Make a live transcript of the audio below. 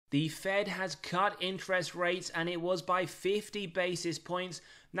The Fed has cut interest rates and it was by 50 basis points.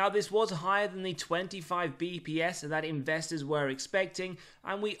 Now this was higher than the 25 BPS that investors were expecting,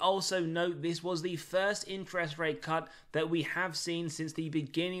 and we also note this was the first interest rate cut that we have seen since the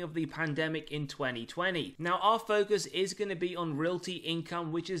beginning of the pandemic in 2020. Now our focus is going to be on Realty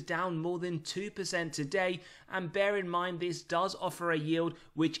Income, which is down more than 2% today, and bear in mind this does offer a yield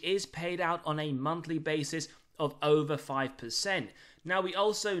which is paid out on a monthly basis of over 5%. Now we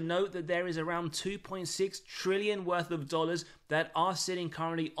also note that there is around 2.6 trillion worth of dollars that are sitting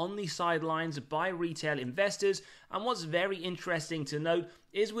currently on the sidelines by retail investors, and what's very interesting to note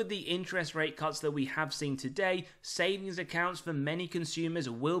is with the interest rate cuts that we have seen today, savings accounts for many consumers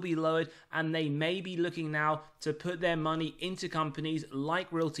will be lowered and they may be looking now to put their money into companies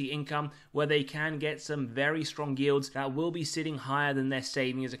like Realty Income where they can get some very strong yields that will be sitting higher than their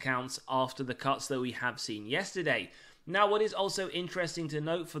savings accounts after the cuts that we have seen yesterday. Now, what is also interesting to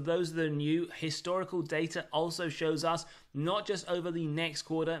note for those that are new, historical data also shows us not just over the next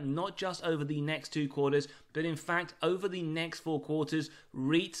quarter, not just over the next 2 quarters, but in fact over the next 4 quarters,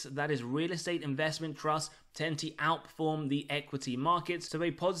 REITs, that is real estate investment trusts, tend to outperform the equity markets. So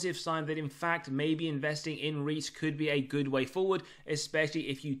a positive sign that in fact maybe investing in REITs could be a good way forward, especially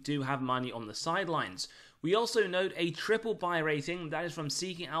if you do have money on the sidelines. We also note a triple buy rating that is from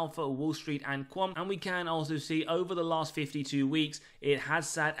Seeking Alpha, Wall Street and Quant, and we can also see over the last 52 weeks it has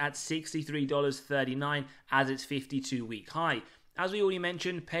sat at $63.39 as its 52-week high. As we already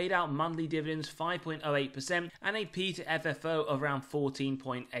mentioned, paid out monthly dividends 5.08% and a P to FFO of around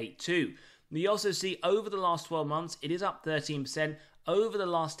 14.82. We also see over the last 12 months it is up 13%. Over the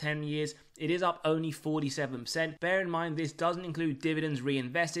last 10 years, it is up only 47%. Bear in mind, this doesn't include dividends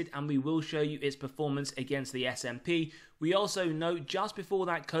reinvested, and we will show you its performance against the S&P. We also note just before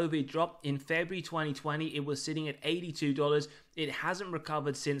that COVID drop in February 2020, it was sitting at $82. It hasn't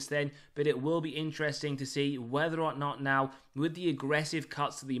recovered since then, but it will be interesting to see whether or not now, with the aggressive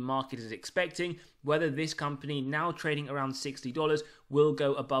cuts that the market is expecting, whether this company now trading around $60 will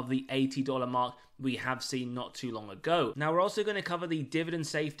go above the $80 mark we have seen not too long ago. Now we're also going to cover the dividend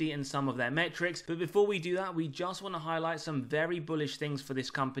safety and some of their metrics, but before we do that, we just want to highlight some very bullish things for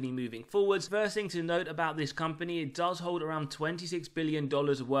this company moving forwards. First thing to note about this company, it does hold around $26 billion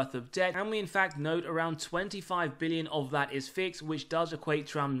worth of debt, and we in fact note around $25 billion of that is fixed, which does equate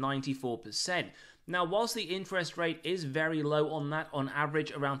to around 94%. Now, whilst the interest rate is very low on that, on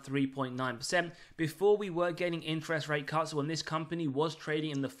average around 3.9%, before we were getting interest rate cuts when this company was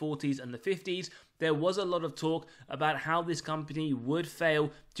trading in the 40s and the 50s, there was a lot of talk about how this company would fail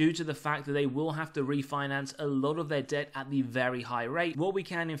due to the fact that they will have to refinance a lot of their debt at the very high rate. What we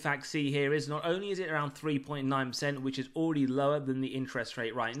can in fact see here is not only is it around 3.9%, which is already lower than the interest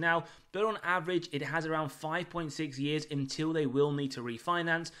rate right now, but on average it has around 5.6 years until they will need to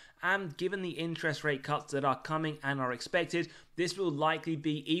refinance, and given the interest rate cuts that are coming and are expected, this will likely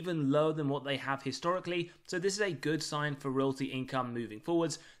be even lower than what they have historically. So this is a good sign for Realty Income moving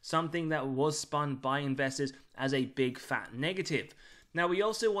forwards, something that was spun by investors as a big fat negative. Now, we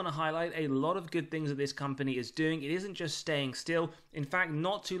also want to highlight a lot of good things that this company is doing. It isn't just staying still. In fact,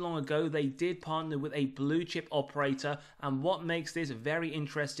 not too long ago, they did partner with a blue chip operator. And what makes this very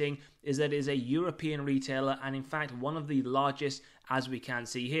interesting is that it is a European retailer and in fact one of the largest, as we can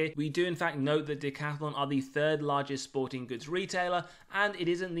see here. We do in fact note that Decathlon are the 3rd largest sporting goods retailer, and it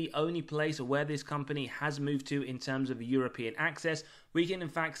isn't the only place where this company has moved to in terms of European access. We can in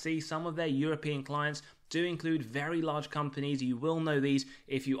fact see some of their European clients do include very large companies. You will know these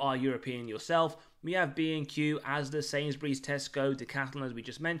if you are European yourself. We have B&Q, Asda, Sainsbury's, Tesco, Decathlon as we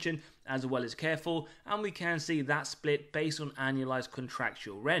just mentioned, as well as Carrefour, and we can see that split based on annualized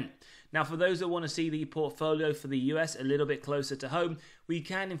contractual rent. Now, for those that want to see the portfolio for the US a little bit closer to home, we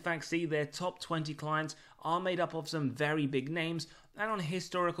can in fact see their top 20 clients are made up of some very big names, and on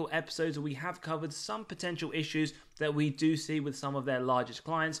historical episodes we have covered some potential issues that we do see with some of their largest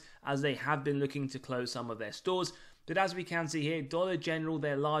clients as they have been looking to close some of their stores. But as we can see here, Dollar General,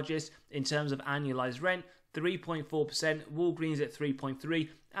 their largest in terms of annualized rent, 3.4%, Walgreens at 3.3%,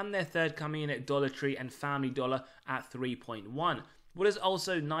 and their third coming in at Dollar Tree and Family Dollar at 3.1%. What is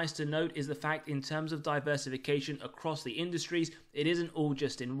also nice to note is the fact in terms of diversification across the industries, it isn't all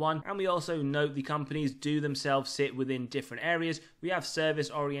just in one, and we also note the companies do themselves sit within different areas. We have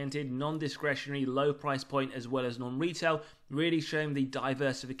service-oriented, non-discretionary, low price point as well as non-retail, really showing the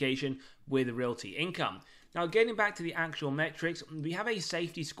diversification with Realty Income. Now, getting back to the actual metrics, we have a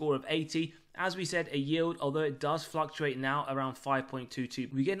safety score of 80, As we said, a yield, although it does fluctuate now around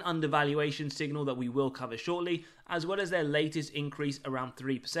 5.22, we get an undervaluation signal that we will cover shortly, as well as their latest increase around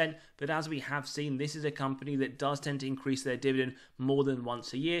 3%. But as we have seen, this is a company that does tend to increase their dividend more than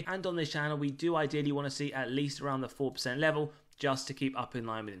once a year. And on this channel, we do ideally want to see at least around the 4% level just to keep up in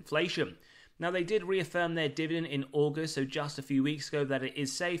line with inflation. Now, they did reaffirm their dividend in August, so just a few weeks ago, that it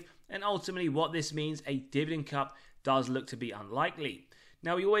is safe. And ultimately, what this means, a dividend cut does look to be unlikely.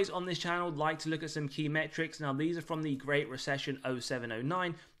 Now, we always on this channel like to look at some key metrics. Now, these are from the Great Recession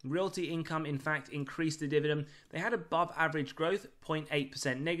 07-09. Realty Income, in fact, increased the dividend. They had above average growth,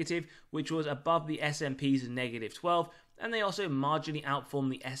 0.8% negative, which was above the S&P's negative 12. And they also marginally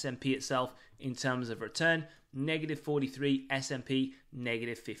outperformed the S&P itself in terms of return, negative 43, S&P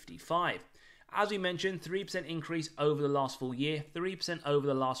negative 55. As we mentioned, 3% increase over the last full year, 3% over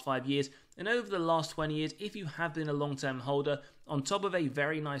the last 5 years, and over the last 20 years, if you have been a long-term holder, on top of a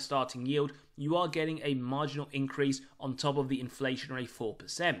very nice starting yield, you are getting a marginal increase on top of the inflationary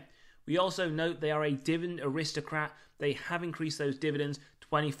 4%. We also note they are a dividend aristocrat. They have increased those dividends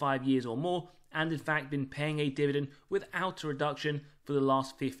 25 years or more, and in fact been paying a dividend without a reduction for the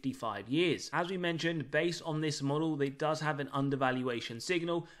last 55 years. As we mentioned, based on this model, it does have an undervaluation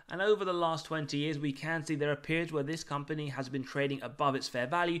signal, and over the last 20 years, we can see there are periods where this company has been trading above its fair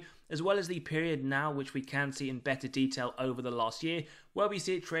value, as well as the period now, which we can see in better detail over the last year, where we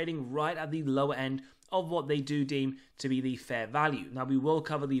see it trading right at the lower end of what they do deem to be the fair value. Now, we will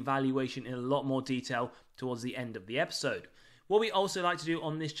cover the valuation in a lot more detail towards the end of the episode. What we also like to do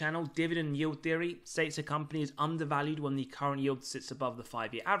on this channel, dividend yield theory, states a company is undervalued when the current yield sits above the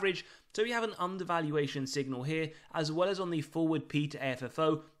 5-year average. So we have an undervaluation signal here, as well as on the forward P to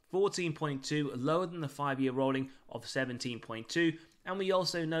AFFO, 14.2, lower than the 5-year rolling of 17.2. And we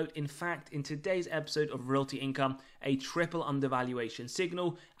also note, in fact, in today's episode of Realty Income, a triple undervaluation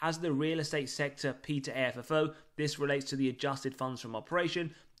signal as the real estate sector P to AFFO, this relates to the adjusted funds from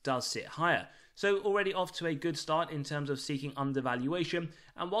operation, does sit higher. So already off to a good start in terms of seeking undervaluation.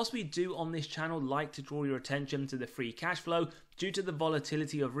 And whilst we do on this channel like to draw your attention to the free cash flow, due to the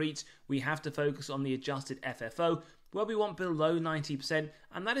volatility of REITs, we have to focus on the adjusted FFO, where we want below 90%,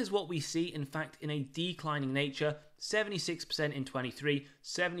 and that is what we see, in fact, in a declining nature, 76% in 23,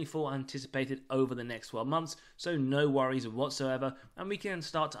 74 anticipated over the next 12 months, so no worries whatsoever, and we can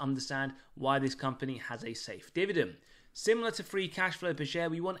start to understand why this company has a safe dividend. Similar to free cash flow per share,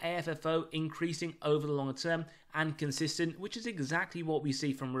 we want AFFO increasing over the longer term and consistent, which is exactly what we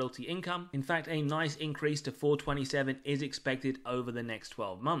see from Realty Income. In fact, a nice increase to 427 is expected over the next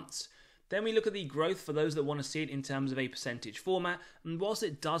 12 months. Then we look at the growth for those that want to see it in terms of a percentage format, and whilst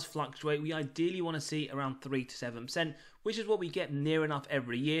it does fluctuate, we ideally want to see around 3 to 7%, which is what we get near enough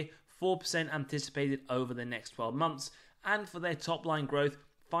every year, 4% anticipated over the next 12 months, and for their top line growth,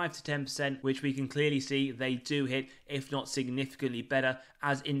 5 to 10%, which we can clearly see they do hit, if not significantly better,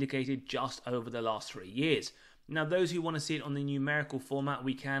 as indicated just over the last 3 years. Now, those who want to see it on the numerical format,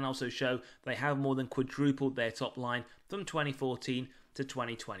 we can also show they have more than quadrupled their top line from 2014 to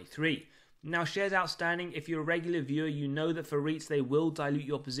 2023. Now, shares outstanding, if you're a regular viewer, you know that for REITs, they will dilute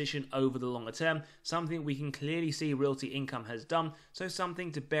your position over the longer term, something we can clearly see Realty Income has done, so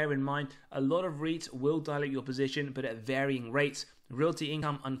something to bear in mind. A lot of REITs will dilute your position, but at varying rates. Realty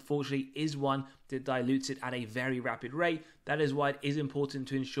Income, unfortunately, is one that dilutes it at a very rapid rate. That is why it is important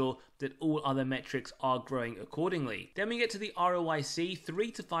to ensure that all other metrics are growing accordingly. Then we get to the ROIC,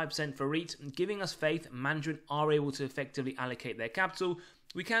 3 to 5% for REITs, giving us faith management are able to effectively allocate their capital.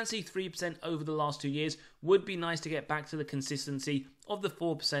 We can see 3% over the last 2 years. Would be nice to get back to the consistency of the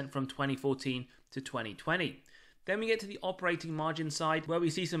 4% from 2014 to 2020. Then we get to the operating margin side, where we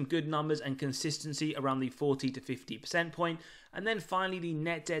see some good numbers and consistency around the 40 to 50% point. And then finally, the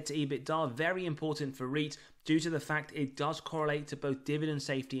net debt to EBITDA, very important for REITs due to the fact it does correlate to both dividend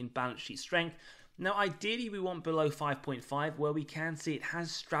safety and balance sheet strength. Now, ideally, we want below 5.5, where we can see it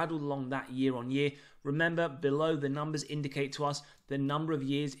has straddled along that year on year. Remember, below the numbers indicate to us the number of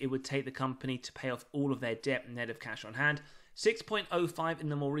years it would take the company to pay off all of their debt net of cash on hand. 6.05 in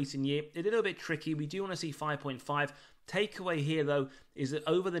the more recent year, a little bit tricky. We do want to see 5.5. Takeaway here, though, is that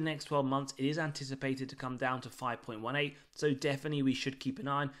over the next 12 months, it is anticipated to come down to 5.18. So definitely we should keep an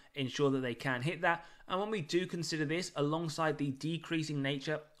eye on, ensure that they can hit that. And when we do consider this, alongside the decreasing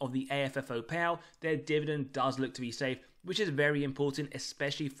nature of the AFFO payout, their dividend does look to be safe, which is very important,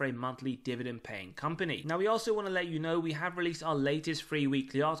 especially for a monthly dividend paying company. Now, we also want to let you know we have released our latest free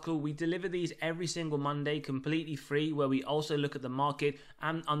weekly article. We deliver these every single Monday completely free, where we also look at the market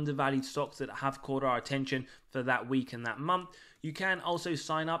and undervalued stocks that have caught our attention for that week and that month. You can also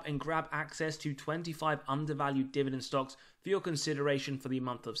sign up and grab access to 25 undervalued dividend stocks for your consideration for the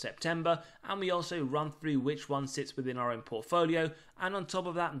month of September, and we also run through which one sits within our own portfolio. And on top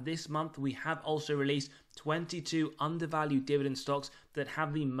of that, this month we have also released 22 undervalued dividend stocks that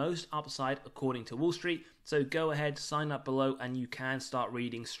have the most upside according to Wall Street. So go ahead, sign up below, and you can start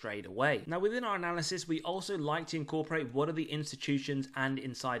reading straight away. Now within our analysis, we also like to incorporate what are the institutions and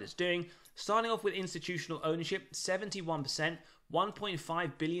insiders doing. Starting off with institutional ownership, 71%,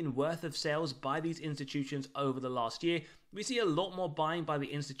 1.5 billion worth of sales by these institutions over the last year. We see a lot more buying by the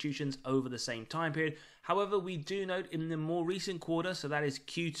institutions over the same time period. However, we do note in the more recent quarter, so that is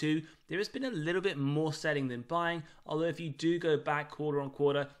Q2, there has been a little bit more selling than buying. Although if you do go back quarter on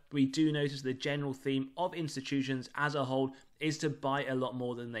quarter, we do notice the general theme of institutions as a whole is to buy a lot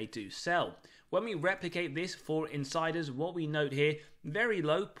more than they do sell. When we replicate this for insiders, what we note here, very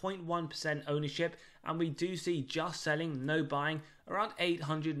low, 0.1% ownership, and we do see just selling, no buying, around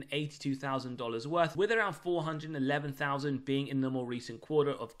 $882,000 worth, with around $411,000 being in the more recent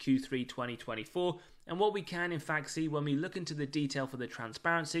quarter of Q3 2024. And what we can in fact see when we look into the detail for the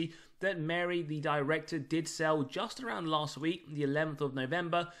transparency, that Mary, the director, did sell just around last week, the 11th of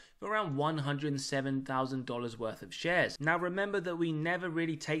November, for around $107,000 worth of shares. Now remember that we never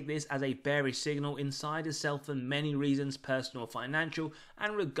really take this as a bearish signal. Insiders sell for many reasons, personal or financial,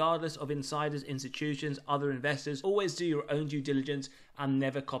 and regardless of insiders, institutions, other investors, always do your own due diligence and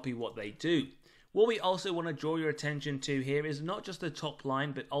never copy what they do. What we also want to draw your attention to here is not just the top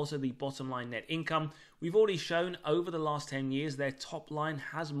line, but also the bottom line net income. We've already shown over the last 10 years their top line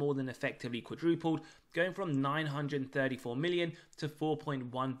has more than effectively quadrupled, going from 934 million to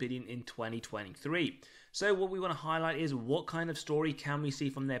 4.1 billion in 2023. So what we want to highlight is what kind of story can we see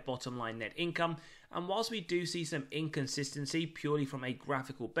from their bottom line net income. And whilst we do see some inconsistency purely from a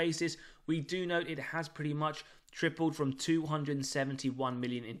graphical basis, we do note it has pretty much tripled from 271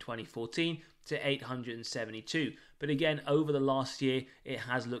 million in 2014 to 872. But again, over the last year, it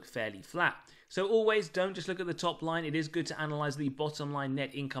has looked fairly flat. So always don't just look at the top line. It is good to analyze the bottom line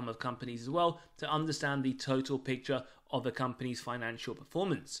net income of companies as well to understand the total picture of a company's financial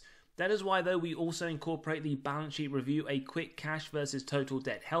performance. That is why, though, we also incorporate the balance sheet review, a quick cash versus total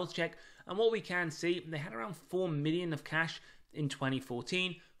debt health check. And what we can see, they had around 4 million of cash in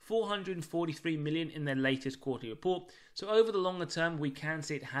 2014, 443 million in their latest quarterly report. So over the longer term, we can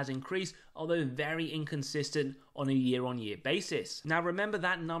see it has increased, although very inconsistent on a year-on-year basis. Now remember,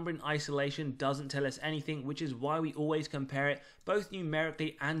 that number in isolation doesn't tell us anything, which is why we always compare it both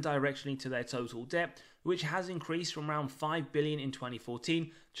numerically and directionally to their total debt, which has increased from around 5 billion in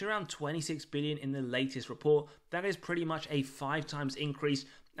 2014 to around 26 billion in the latest report. That is pretty much a 5 times increase.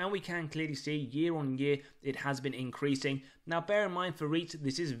 And we can clearly see year on year it has been increasing. Now bear in mind, for REITs,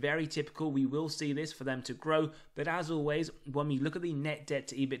 this is very typical. We will see this for them to grow. But as always, when we look at the net debt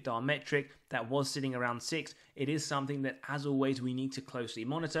to EBITDA metric that was sitting around 6, it is something that, as always, we need to closely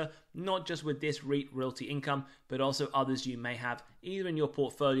monitor, not just with this REIT, Realty Income, but also others you may have either in your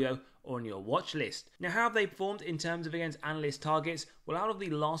portfolio or on your watch list. Now, how have they performed in terms of against analyst targets? Well, out of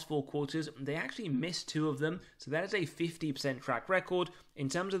the last 4 quarters, they actually missed 2 of them. So that is a 50% track record. In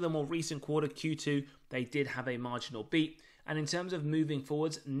terms of the more recent quarter, Q2, they did have a marginal beat. And in terms of moving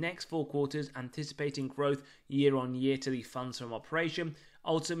forwards, next 4 quarters, anticipating growth year on year to the funds from operation.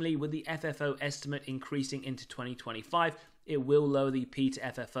 Ultimately, with the FFO estimate increasing into 2025, it will lower the P to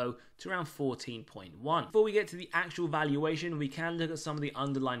FFO to around 14.1. Before we get to the actual valuation, we can look at some of the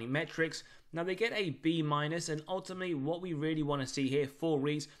underlying metrics. Now they get a B-, and ultimately what we really want to see here for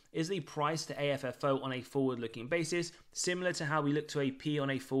REITs is the price to AFFO on a forward-looking basis, similar to how we look to a P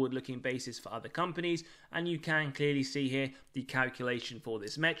on a forward-looking basis for other companies, and you can clearly see here the calculation for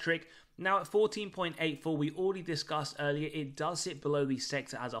this metric. Now at 14.84, we already discussed earlier, it does sit below the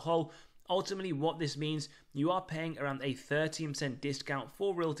sector as a whole. Ultimately, what this means, you are paying around a 13% discount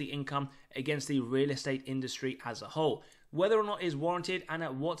for Realty Income against the real estate industry as a whole. Whether or not it is warranted and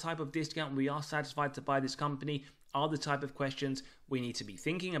at what type of discount we are satisfied to buy this company are the type of questions we need to be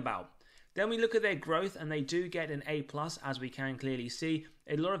thinking about. Then we look at their growth, and they do get an A+, as we can clearly see.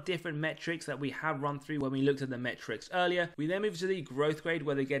 A lot of different metrics that we have run through when we looked at the metrics earlier. We then move to the growth grade,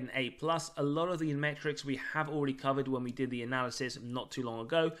 where they get an A+. A lot of these metrics we have already covered when we did the analysis not too long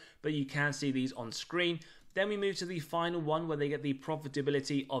ago, but you can see these on screen. Then we move to the final one, where they get the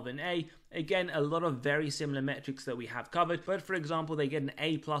profitability of an A. Again, a lot of very similar metrics that we have covered, but for example, they get an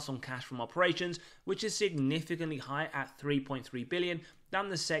A+ on cash from operations, which is significantly higher at 3.3 billion than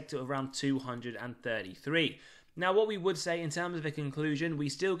the sector of around 233. Now, what we would say in terms of a conclusion, we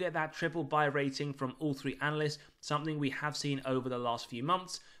still get that triple buy rating from all 3 analysts, something we have seen over the last few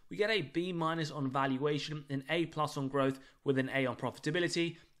months. We get a B- on valuation, an A+ on growth with an A on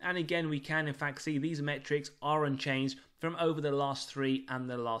profitability. And again, we can in fact see these metrics are unchanged from over the last 3 and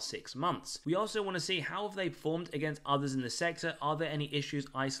the last 6 months. We also want to see how have they performed against others in the sector. Are there any issues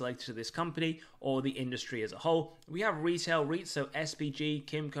isolated to this company or the industry as a whole? We have retail REITs, so SPG,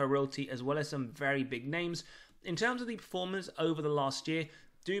 Kimco Realty, as well as some very big names. In terms of the performance over the last year,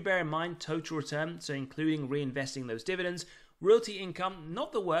 do bear in mind total return, so including reinvesting those dividends. Realty Income,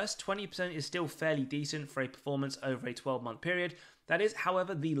 not the worst, 20% is still fairly decent for a performance over a 12-month period. That is,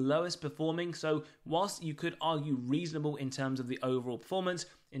 however, the lowest performing, so whilst you could argue reasonable in terms of the overall performance,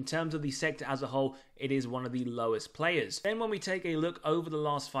 in terms of the sector as a whole, it is one of the lowest players. Then when we take a look over the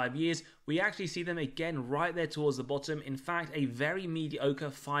last 5 years, we actually see them again right there towards the bottom. In fact, a very mediocre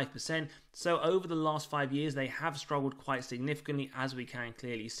 5%. So over the last 5 years, they have struggled quite significantly, as we can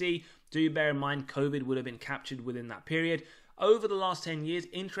clearly see. Do bear in mind, COVID would have been captured within that period. Over the last 10 years,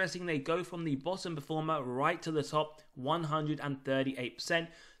 interesting, they go from the bottom performer right to the top, 138%.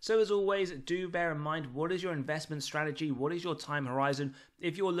 So as always, do bear in mind, what is your investment strategy? What is your time horizon?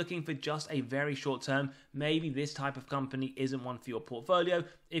 If you're looking for just a very short term, maybe this type of company isn't one for your portfolio.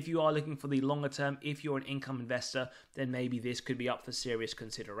 If you are looking for the longer term, if you're an income investor, then maybe this could be up for serious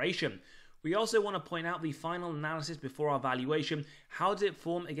consideration. We also want to point out the final analysis before our valuation. How did it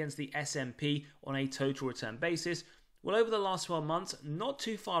form against the S&P on a total return basis? Well, over the last 12 months, not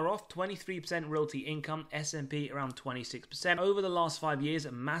too far off, 23% Realty Income, S&P around 26%. Over the last 5 years,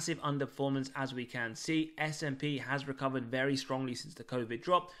 massive underperformance as we can see. S&P has recovered very strongly since the COVID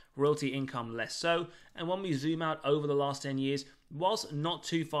drop, Realty Income less so. And when we zoom out over the last 10 years, whilst not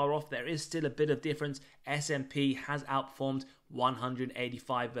too far off, there is still a bit of difference. S&P has outperformed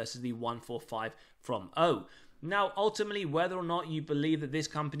 185 versus the 145 from O. Now, ultimately, whether or not you believe that this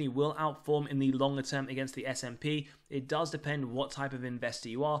company will outperform in the longer term against the S&P, it does depend what type of investor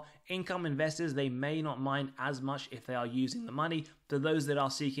you are. Income investors, they may not mind as much if they are using the money. For those that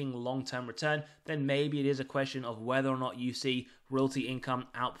are seeking long-term return, then maybe it is a question of whether or not you see Realty Income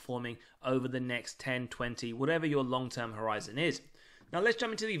outperforming over the next 10, 20, whatever your long-term horizon is. Now let's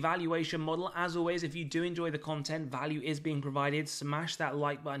jump into the valuation model. As always, if you do enjoy the content, value is being provided. Smash that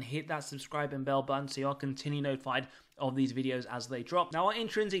like button, hit that subscribe and bell button so you are continually notified of these videos as they drop. Now our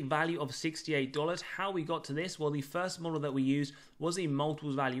intrinsic value of $68, how we got to this? Well, the first model that we used was the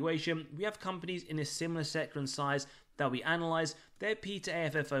multiples valuation. We have companies in a similar sector and size that we analyze. Their P to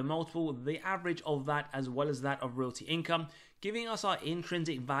AFFO multiple, the average of that as well as that of Realty Income, giving us our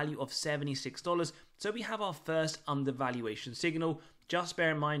intrinsic value of $76. So we have our first undervaluation signal. Just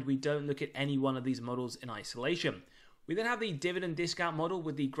bear in mind, we don't look at any one of these models in isolation. We then have the dividend discount model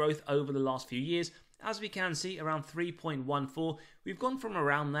with the growth over the last few years. As we can see, around 3.14, we've gone from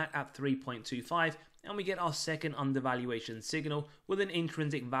around that at 3.25, and we get our second undervaluation signal with an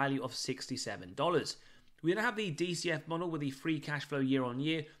intrinsic value of $67. We then have the DCF model with the free cash flow year on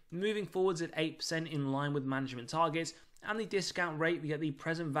year, moving forwards at 8% in line with management targets, and the discount rate, we get the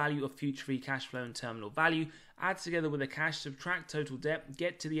present value of future free cash flow and terminal value, add together with the cash, subtract total debt,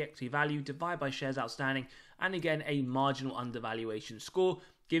 get to the equity value, divide by shares outstanding, and again a marginal undervaluation score,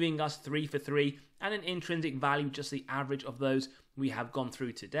 giving us 3 for 3, and an intrinsic value, just the average of those we have gone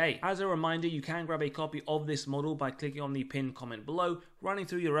through today. As a reminder, you can grab a copy of this model by clicking on the pinned comment below, running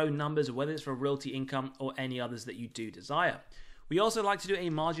through your own numbers, whether it's for Realty Income or any others that you do desire. We also like to do a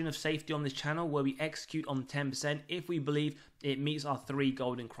margin of safety on this channel where we execute on 10% if we believe it meets our 3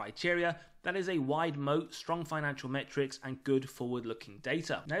 golden criteria. That is a wide moat, strong financial metrics, and good forward-looking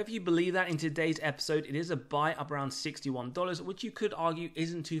data. Now, if you believe that in today's episode, it is a buy up around $61, which you could argue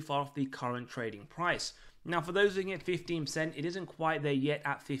isn't too far off the current trading price. Now, for those looking at 15%, it isn't quite there yet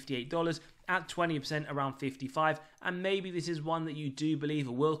at $58, at 20% around $55, and maybe this is one that you do believe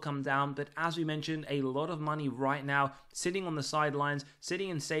will come down, but as we mentioned, a lot of money right now sitting on the sidelines, sitting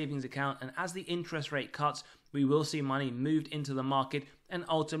in savings account, and as the interest rate cuts, we will see money moved into the market and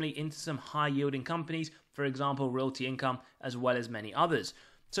ultimately into some high yielding companies, for example, Realty Income, as well as many others.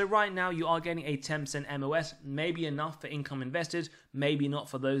 So right now you are getting a 10% MOS, maybe enough for income investors, maybe not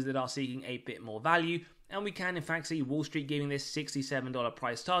for those that are seeking a bit more value. And we can in fact see Wall Street giving this $67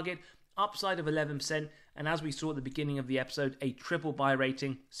 price target, upside of 11%, and as we saw at the beginning of the episode, a triple buy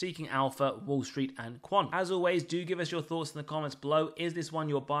rating, seeking alpha, Wall Street, and quant. As always, do give us your thoughts in the comments below. Is this one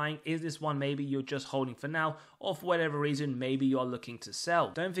you're buying? Is this one maybe you're just holding for now? Or for whatever reason, maybe you're looking to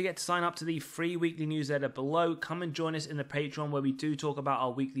sell? Don't forget to sign up to the free weekly newsletter below. Come and join us in the Patreon where we do talk about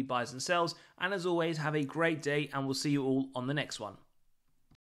our weekly buys and sells. And as always, have a great day, and we'll see you all on the next one.